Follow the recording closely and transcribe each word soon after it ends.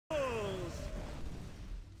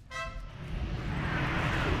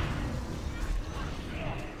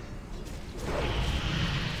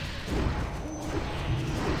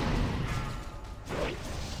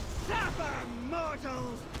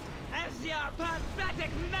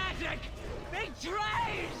pathetic magic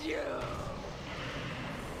betrays you!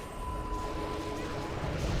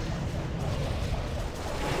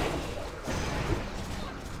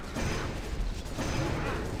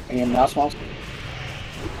 And now smalls.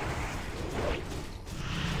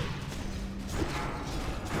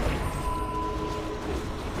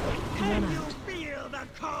 Can you feel the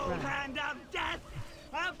cold hand of death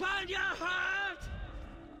upon your heart?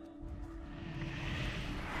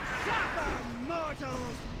 Suffer,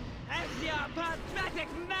 mortals, as your pathetic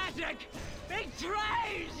magic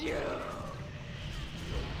betrays you!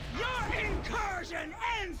 Your incursion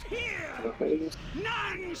ends here! Okay.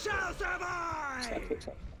 None shall survive!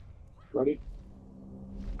 Ready?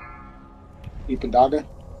 Ipandaga.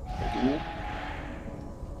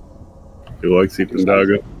 He likes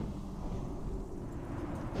Ipandaga.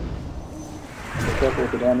 Be careful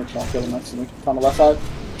with the damage, don't kill him instantly. On the left side.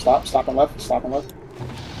 Stop on left, stop on left.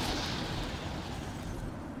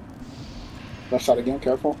 Left side again,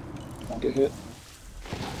 careful. Don't get hit.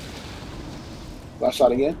 Left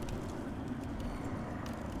side again.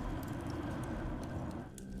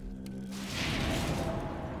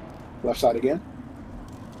 Left side again.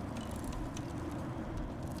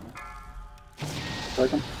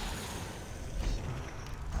 Break him.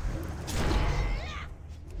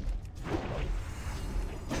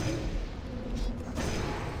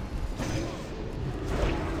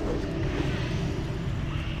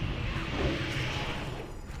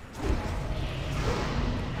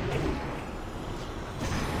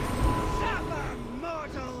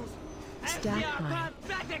 Stack high.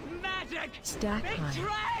 Pathetic magic Stack high.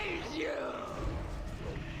 betrays you.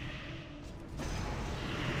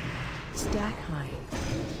 Stack high.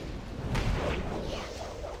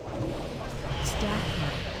 Stack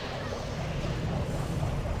high.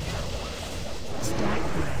 Stack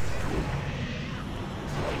high.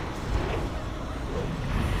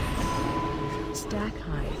 Stack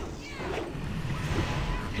high.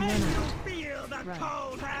 Can you feel the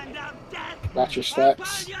cold hand of death That's your upon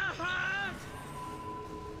stacks. your heart?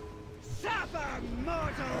 Suffer,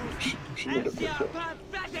 mortals, She need to as your put it.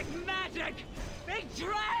 pathetic magic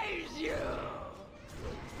betrays you.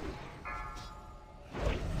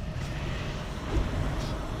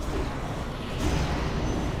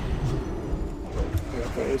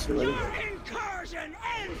 Okay, so ready? Your incursion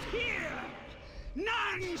ends here.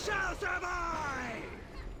 None shall survive.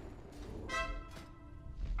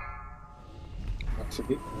 That's a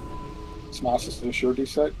beat. Smiles is the sure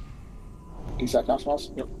D-set. D-set now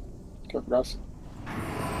smiles. Yep. Careful, guys.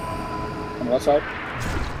 On the left side.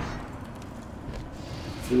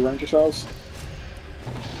 Rearrange yourselves.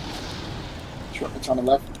 Sure, it's on the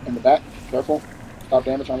left in the back. Careful. Stop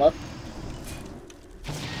damage on left.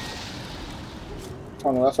 It's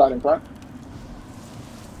on the left side in front.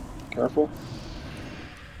 Careful.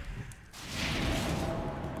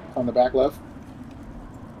 On the back left.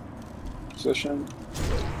 Position.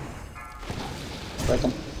 Break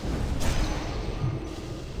them.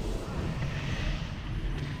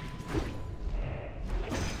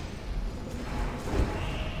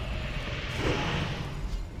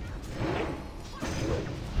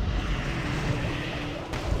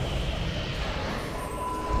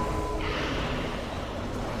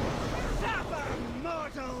 Suffer,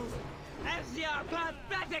 mortals, as your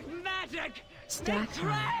pathetic magic Stack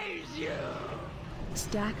high. betrays you.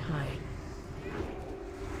 Stack high.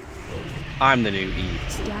 I'm the new E.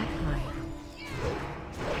 Stack high.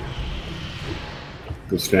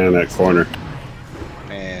 Go stand in that corner.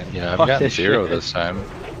 Man, Yeah, I've fuck gotten this 0 shit. this time.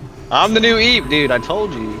 I'm the new Eve, dude. I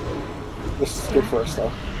told you. This is good for us,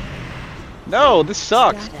 though. No, this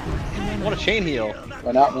sucks. Stack I high. want a chain heal.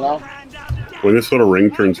 Run out, run out. When this little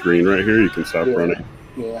ring turns green right here, you can stop Yeah. running.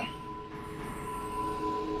 Yeah.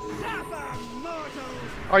 Suffer,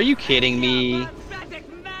 mortals, Are you kidding me? pathetic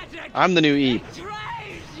magic I'm the new Eve.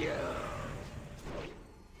 betrays you.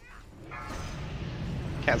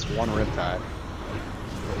 Cat's one riptide.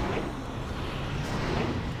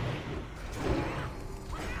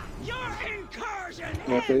 Your incursion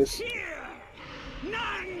Yeah, ends please. here.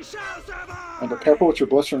 None shall survive. And be careful with your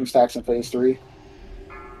blistering stacks in phase 3.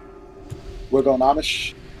 We're going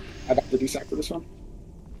Amish. I got the D-sack for this one.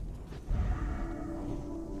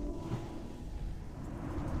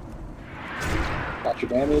 Got your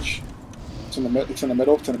damage. It's in the middle. It's in the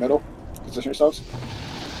middle. It's in the middle. Position yourselves.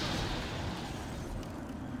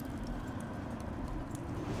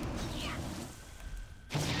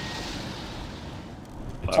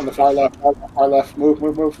 It's on the far left. Far left. Move,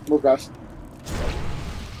 guys.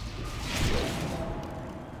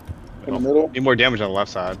 In the middle. Need more damage on the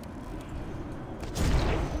left side.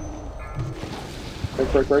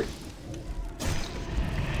 Break.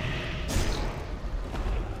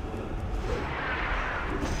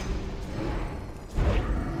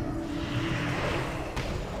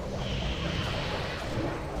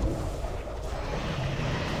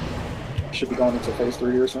 be going into phase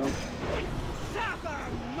 3 here soon. Suffer,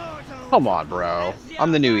 mortal, Come on, bro. as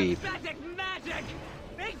I'm the your new Eve. pathetic magic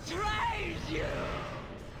betrays you.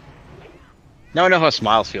 Now I know how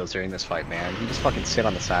Smiles feels during this fight, man. You just fucking sit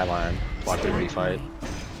on the sideline, watch everybody fight.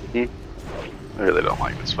 I really don't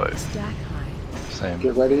like this fight. Stack high. Same.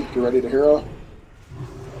 Get ready to hero.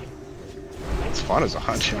 It's fun as a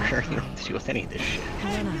hunter. You don't have to deal with any of this shit.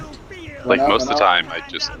 Run out. Like Run out, most of the run time, I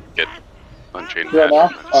just get Unchained Hero now.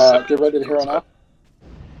 Magic. and I just sit Get ready to hero there. now.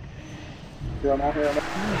 Hero now, hero now.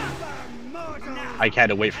 I had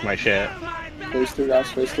to wait for my shit. Phase 2, guys,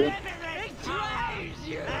 phase 2. Betrays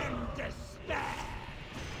you in despair.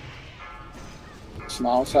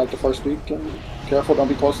 Smiles had the first beacon. Careful, don't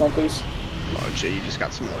be close on, please. Oh, Jay, you just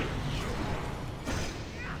got some more.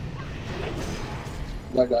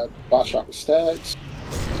 That guy, boss shot with stacks.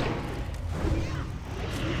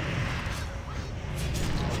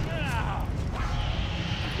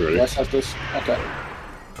 Ready? West has this. Okay.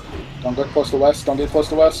 Don't get close to West. Don't get close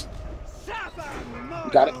to West. Suffer,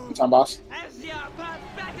 You got it. It's on, boss. as your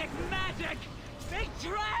pathetic magic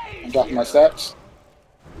betrays I'm dropping my you. stacks.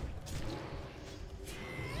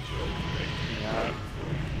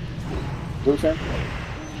 Blue fin.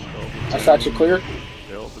 My stacks are cleared.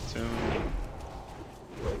 Build the tomb.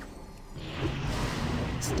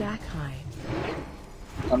 Stack high.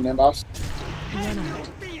 Coming in, boss. Run out.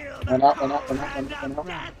 Feel Run the out, run out, cold run out, hand run of out.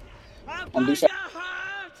 death I'm upon decent. your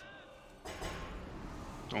heart.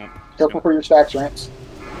 Don't. Careful for your stacks, Rance.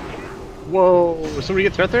 Whoa! Somebody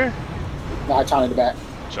get threat there? No, I taunted the back.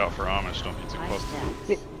 Watch out for Amish. Don't be too close.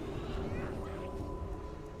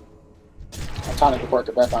 I taunted the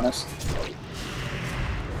worker back on us.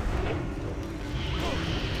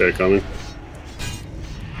 Okay, coming.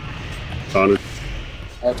 Taunted.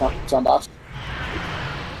 It's on, boss.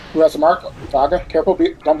 Who has the mark? Daga. Careful,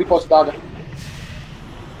 don't be close to Daga.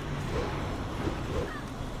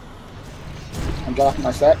 I'm dropping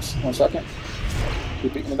my stacks. 1 second.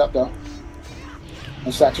 Keep beating it up though.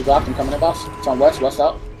 My stacks are dropped. I'm coming in, boss. It's on West. West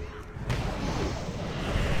out.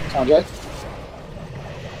 It's on Jay.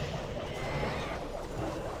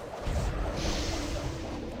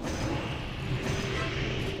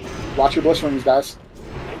 Watch your bush rings, guys.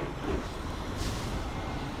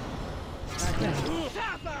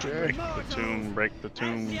 Break the tomb. Break the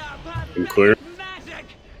tomb. I'm clear.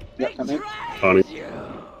 Yep, come in. Taunting.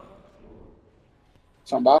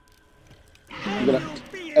 It's on, boss. I'm gonna.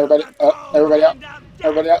 Everybody out. Everybody out.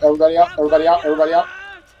 Everybody out. Everybody out. Everybody out. Everybody out.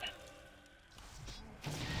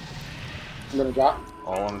 I'm gonna drop.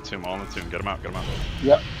 All on the tomb. All on the tomb. Get him out. Get him out.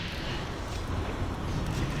 Yep.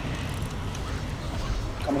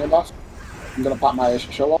 Coming in, boss. I'm gonna pop my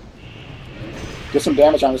show wall. Get some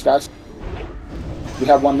damage on this, guys. We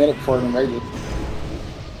have 1 minute before it enrages.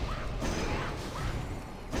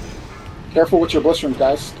 Careful with your bush rooms,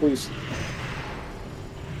 guys, please.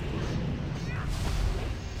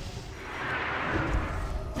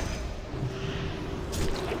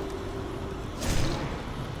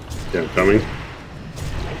 Yeah, coming.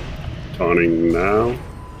 Taunting now.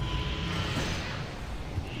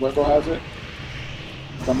 Wiggle has it.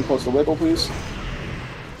 Don't be close to Wiggle, please.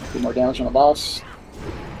 Do more damage on the boss.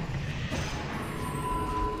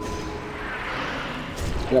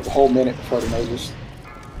 We have a whole minute before it enrages.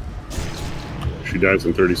 She dies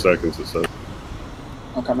in 30 seconds, it says.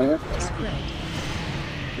 I'm coming in.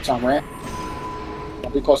 It's on Rant.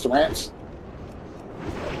 Don't be close to Rants.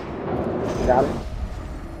 Got it.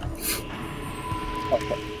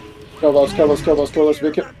 Okay. Kill those, kill those, kill those, kill those.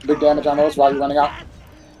 Big damage on those while you're running out.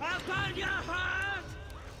 Upon your heart.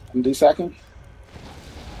 I'm desacking.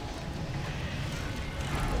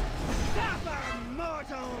 Suffer,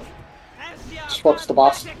 mortal, as your Just focus the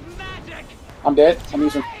boss. pathetic magic I'm dead. I'm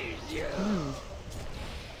using. betrays you.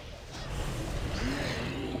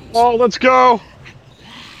 Oh, let's go!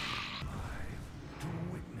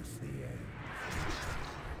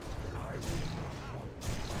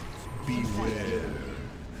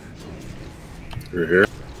 You're here.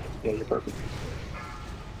 Yeah, you're perfect.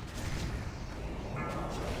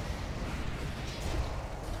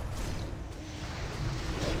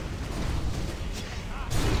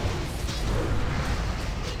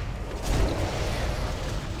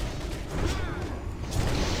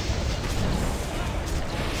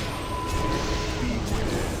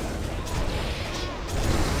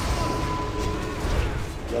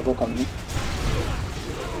 Wiggle coming in.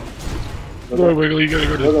 Wiggle, Wiggle, you gotta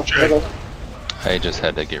go to Wiggle, Jay. wiggle. I just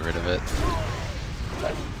had to get rid of it.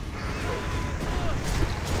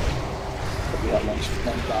 We have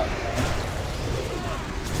one guy.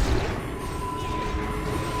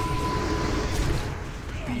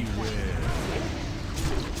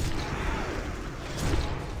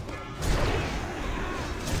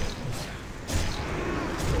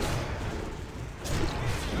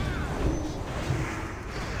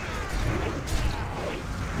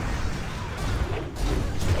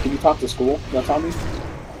 talk to school? That's on me.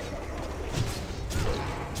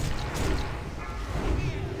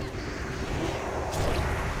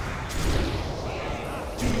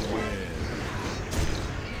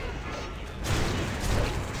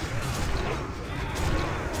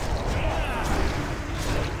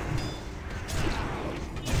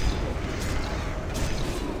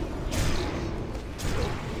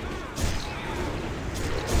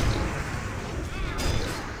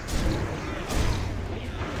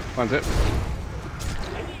 One's it.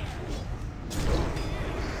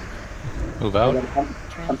 Move out.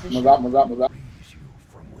 Move out, move out, move out.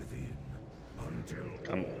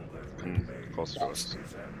 Come closer to us.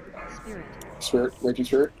 Spirit. Spirit, raging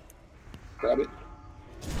spirit. Grab it.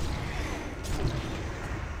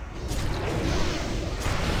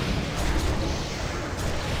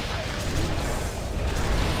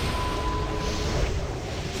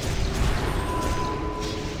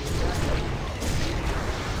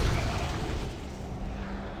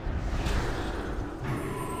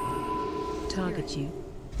 Target you.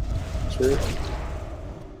 Spirit.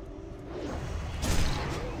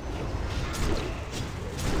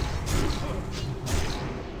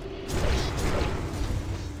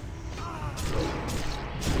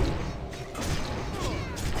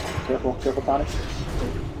 Careful, careful, Tonic.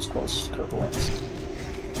 It's close. Careful, Lance.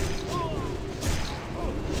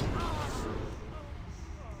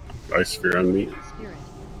 Ice sphere on me. Spirit.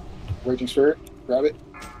 Raging spirit. Grab it.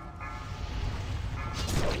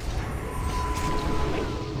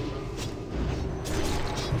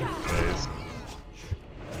 Please.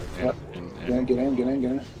 Yep. Get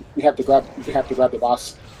in. You have to grab the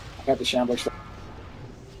boss. I have the shambler stuff.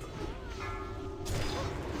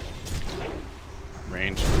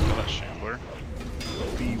 Range for that shambler.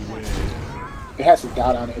 It has a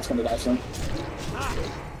dot on it, it's gonna die soon.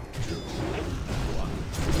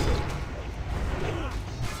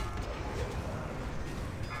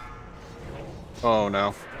 Oh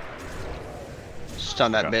no.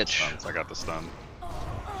 Stun that Got the bitch. stuns, I got the stun.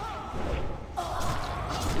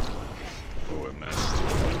 Oh, it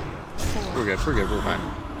missed. We're good, we're fine.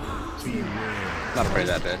 Not afraid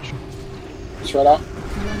of that bitch. Shred out.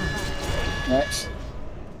 Next.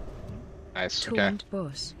 Nice, okay. Taunt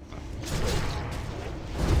boss.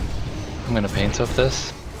 I'm gonna paint up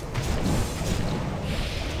this.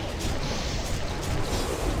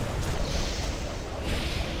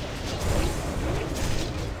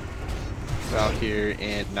 Out here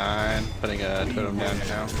in 9, putting a totem down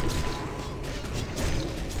now.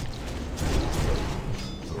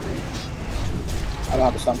 I don't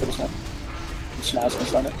have a stun for this one. Smash can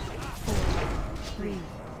stun it. 3,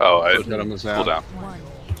 Oh, I Totem is cool down. down. 1.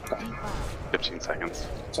 15 seconds.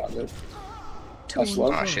 It's all good. Taunt That's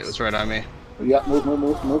low. Oh shit, that's right on me. Yeah, move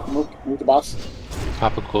the boss.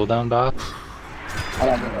 Pop a cooldown box. I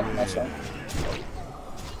don't know that stun.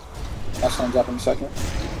 That stun's up in a second.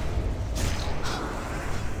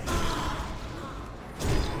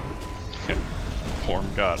 Form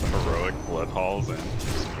got heroic blood halls and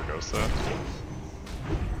Zaragoza.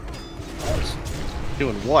 Nice.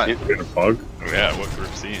 Doing what? Get a bug. Oh yeah, what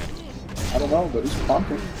group's he in? I don't know, but he's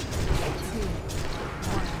pumping.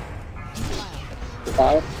 The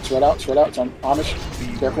fire. Sweat out. It's on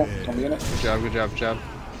Amish. Careful. Don't be in it. Good job.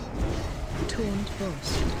 Taunt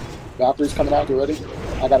boss. Valkyrie's coming out. Get ready.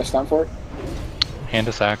 I got a stun for it. Hand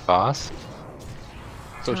a sack boss.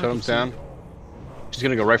 So totem's down. She's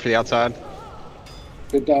gonna go right for the outside.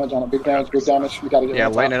 Big damage on it. Big damage. We gotta get Yeah,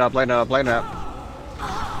 on lighten top. it up.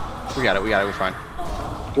 We got it, we're fine.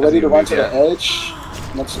 Get ready to run to the Yeah. edge.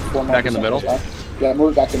 Let's Back in the middle? Yeah,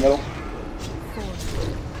 move it back in the middle. 4,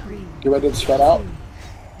 3, Get ready to spread out. 1.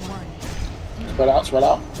 Spread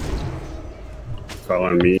out. Fell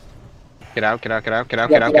on me. Get out. Get out. Get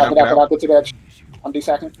to the edge. I'm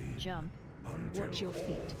desacking. Jump. Watch your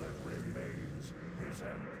feet.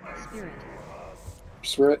 Spirit.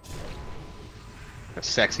 Spirit. A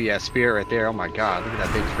sexy ass spear right there. Oh my god, look at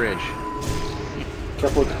that big fridge.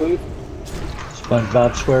 Careful with the cleave.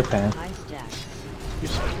 SpongeBob SquarePants. Ice jack.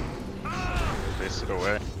 Face it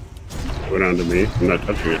away. Went onto me. I'm not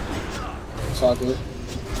touching it. It's all good.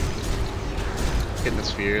 Hitting the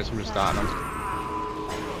spheres, I'm just dotting them.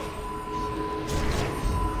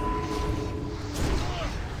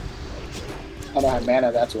 I don't have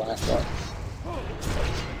mana, that's why. But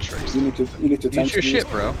you need to Use your these. shit,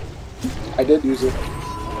 bro. I did use it.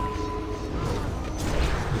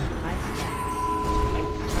 Ice jack.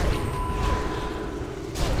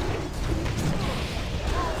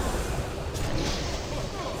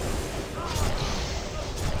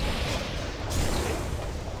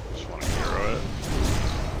 Just want to hero it.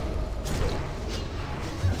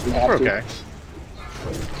 We have We're to. okay.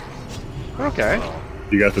 Okay.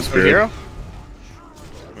 You got the Oh, spirit. hero?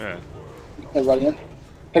 Yeah. Everybody in.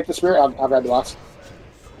 Take the spirit. I'll grab the box.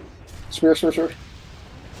 Spirit.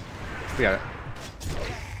 We got it.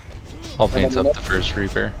 I'll paint then up the the first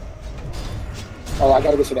Reaper. Oh, I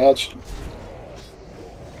gotta get to the edge.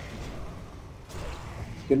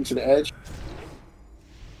 Get him to the edge.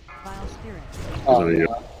 Vile spirit. Oh, on you.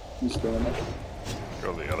 yeah. He's doing it.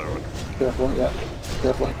 Go the other one. Careful, yeah.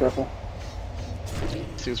 Careful.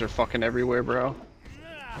 These things are fucking everywhere, bro.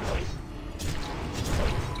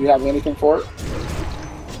 Do you have anything for it? 4,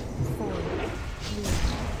 3,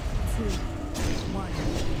 2, 1.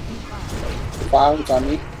 Debuff. Fire, it's on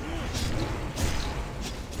me.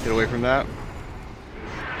 Get away from that.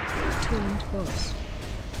 Tuned boast.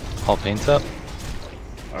 I'll paint up.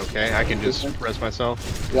 Okay, I can just res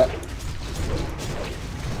myself. Yep.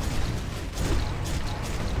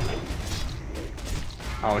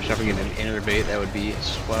 I was shoving it in innervate, that would be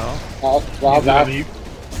swell. I'll die.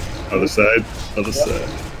 Other side. Other side.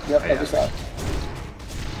 Yep, Yeah. other side.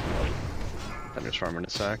 Thunderstorm in a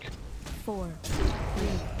sec. 4, 3,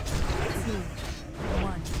 2,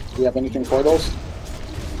 1. Do you have anything for those?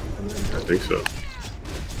 I think so.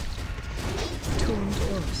 Tuned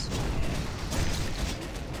boast.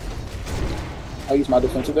 I'll use my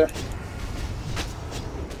defensive there.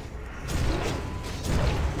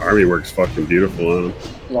 Army works fucking beautiful on him.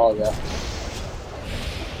 Oh, yeah.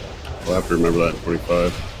 We'll have to remember that in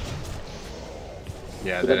 25.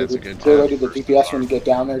 Yeah, Get that ready is a to- good Get time. ready to DPS when you get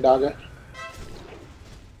down there, Dogger.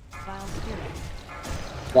 Vile spirit.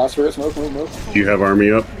 Last spirits, move. Do you have army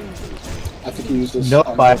up? I think he used this. Nope,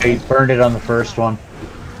 on- I burned it on the first one.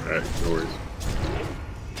 Alright, no worries.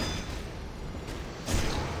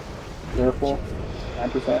 Careful.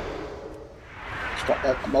 9%.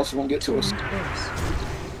 Most of them get to us. Tuned boast.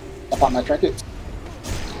 I found my trinkets.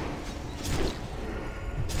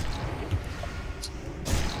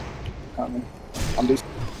 Coming. I'm decent.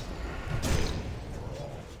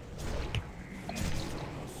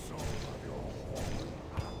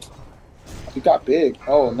 You got big.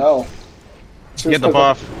 Oh no. Get the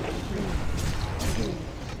buff. 3, 2,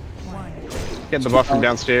 1. Get the buff from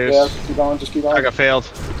downstairs. Yeah, keep going. Just keep I going. got failed.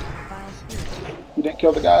 Vile spirit. You didn't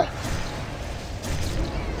kill the guy.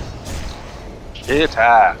 Hit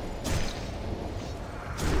her.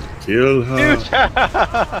 Kill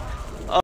her.